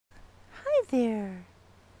there.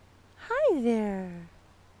 Hi there.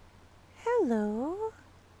 Hello.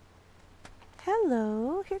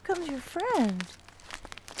 Hello. Here comes your friend.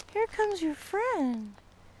 Here comes your friend.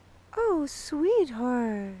 Oh,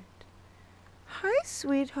 sweetheart. Hi,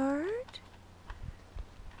 sweetheart.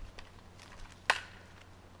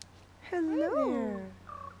 Hello. Hi there.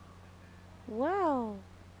 Wow.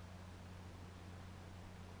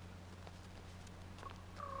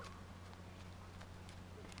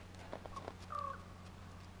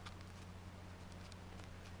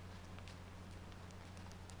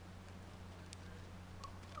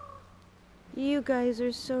 You guys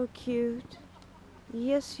are so cute.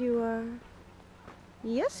 Yes, you are.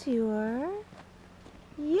 Yes, you are.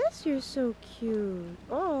 Yes, you're so cute.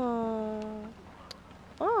 Aww.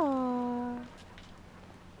 Aww.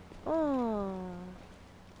 Aww.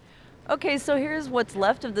 Okay, so here's what's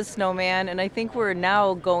left of the snowman, and I think we're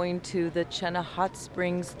now going to the Chena Hot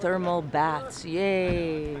Springs thermal baths.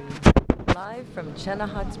 Yay! Live from Chena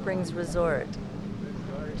Hot Springs Resort,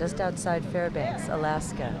 just outside Fairbanks,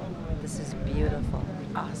 Alaska. This is beautiful.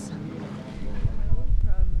 Awesome.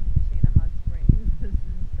 From Chena Hot Springs. This is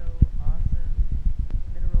so awesome.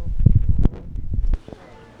 Mineral pool.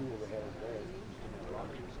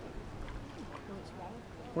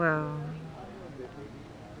 Wow.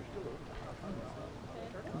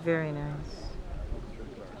 Very nice.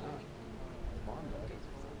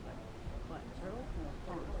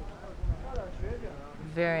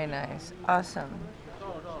 Very nice. Awesome.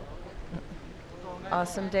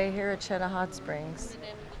 Awesome day here at Chena Hot Springs,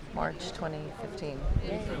 March 2015.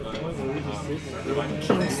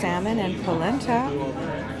 King salmon and polenta.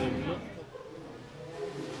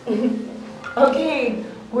 Okay,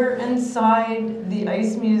 we're inside the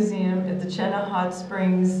Ice Museum at the Chena Hot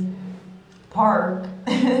Springs Park.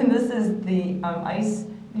 And this is the Ice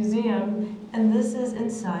Museum, and this is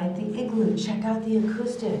inside the igloo. Check out the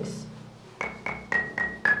acoustics.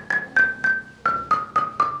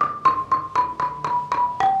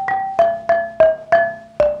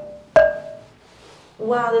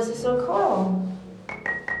 Wow, this is so cool.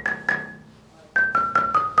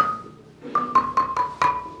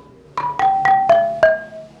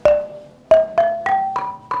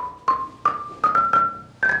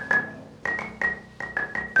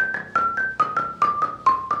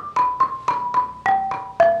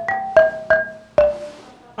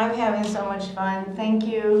 I'm having so much fun. Thank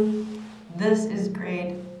you. This is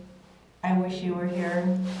great. I wish you were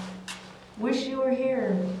here. Wish you were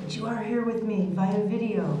here, but you are here with me via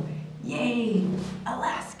video. Yay,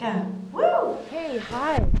 Alaska. Woo! Hey,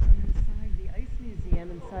 hi. From inside the Ice Museum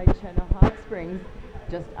inside Chena Hot Springs,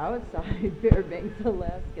 just outside Fairbanks,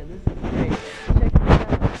 Alaska. This is great. Check this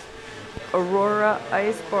out. Aurora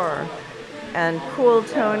Ice Bar. And Cool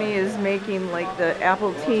Tony is making like the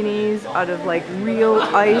appletinis out of like real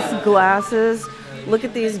ice glasses. Look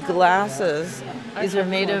at these glasses. These are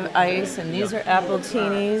made of ice, and these are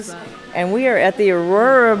appletinis. And we are at the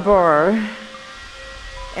Aurora Bar.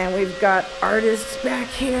 And we've got artists back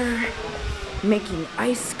here making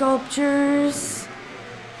ice sculptures.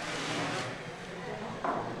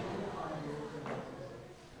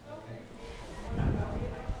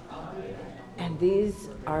 And these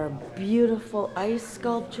are beautiful ice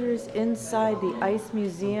sculptures inside the Ice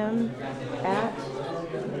Museum at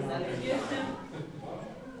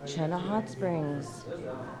Chena Hot Springs.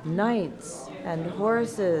 Knights and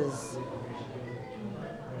horses,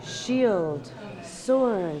 shield,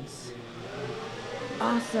 swords.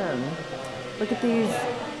 Awesome. Look at these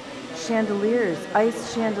chandeliers,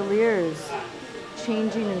 ice chandeliers,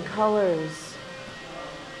 changing in colors.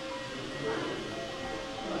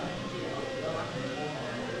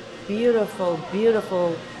 Beautiful,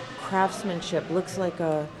 beautiful craftsmanship. Looks like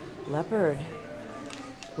a leopard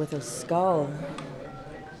with a skull.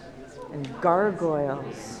 And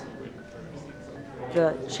gargoyles.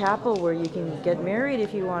 The chapel where you can get married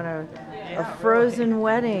if you want a frozen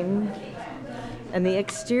wedding. And the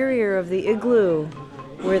exterior of the igloo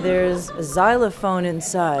where there's a xylophone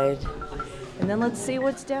inside. And then let's see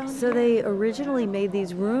what's down. So they originally made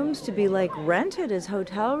these rooms to be like rented as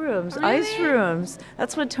hotel rooms, really? Ice rooms.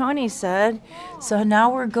 That's what Tony said. So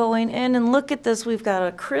now we're going in, and look at this. We've got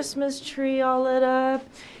a Christmas tree all lit up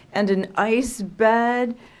and an ice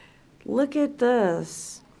bed. Look at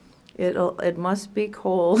this. It must be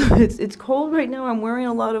cold. It's cold right now. I'm wearing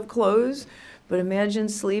a lot of clothes, but imagine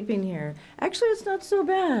sleeping here. Actually, it's not so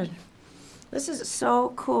bad. This is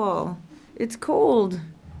so cool. It's cold.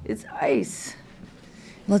 It's ice.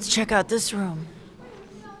 Let's check out this room.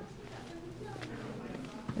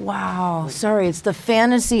 Wow. Sorry, it's the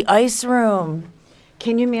fantasy ice room.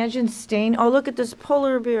 Can you imagine staying? Oh, look at this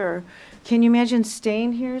polar bear. Can you imagine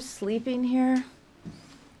staying here, sleeping here?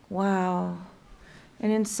 Wow.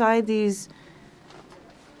 And inside these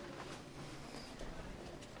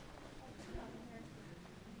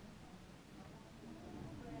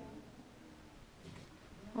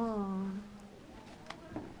oh.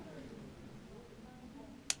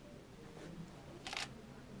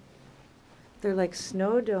 They're like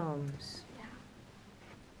snow domes.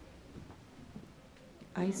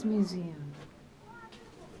 Ice Museum.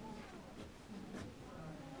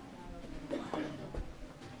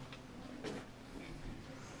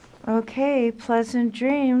 Okay, pleasant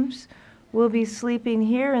dreams. We'll be sleeping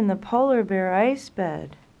here in the polar bear ice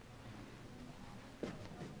bed.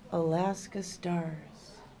 Alaska stars.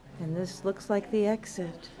 And this looks like the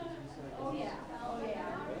exit.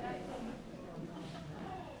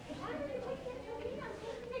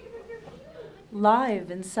 Live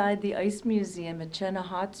inside the Ice Museum at Chena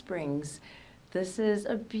Hot Springs. This is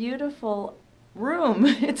a beautiful room.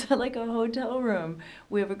 It's like a hotel room.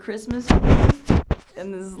 We have a Christmas tree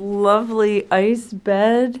and this lovely ice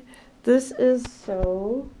bed. This is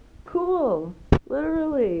so cool.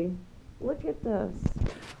 Literally. Look at this.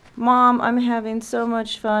 Mom, I'm having so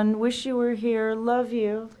much fun. Wish you were here. Love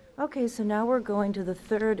you. Okay, so now we're going to the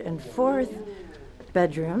 3rd and 4th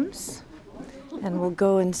bedrooms. And we'll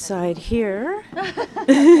go inside here.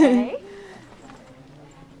 Okay.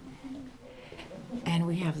 And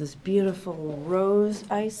we have this beautiful rose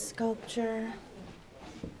ice sculpture.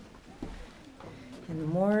 And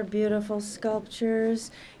more beautiful sculptures.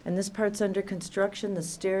 And this part's under construction, the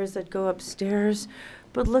stairs that go upstairs.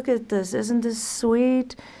 But look at this, isn't this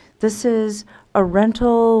sweet? This is a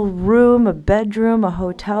rental room, a bedroom, a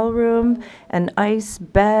hotel room, an ice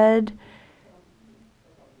bed.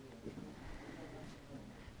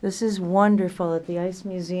 This is wonderful at the Ice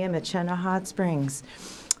Museum at Chena Hot Springs.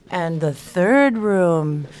 And the 3rd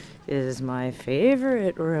room is my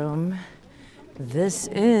favorite room. This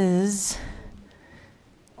is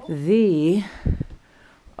the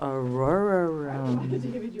Aurora room.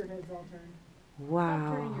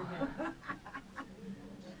 Wow.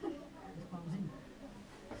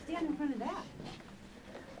 Stand in front of that.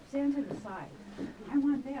 Stand to the side. I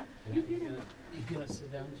want that. You gotta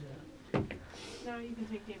sit down, Jen. No, you can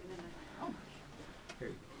take David in there.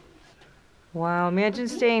 Wow, imagine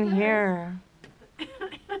staying here.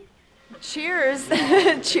 Cheers.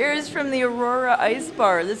 Cheers from the Aurora Ice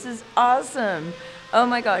Bar. This is awesome. Oh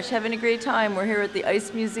my gosh, having a great time. We're here at the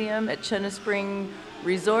Ice Museum at Chena Springs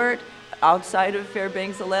Resort outside of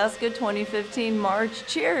Fairbanks, Alaska, 2015 March.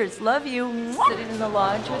 Cheers. Love you. Sitting in the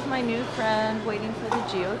lodge with my new friend waiting for the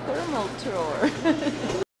geothermal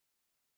tour.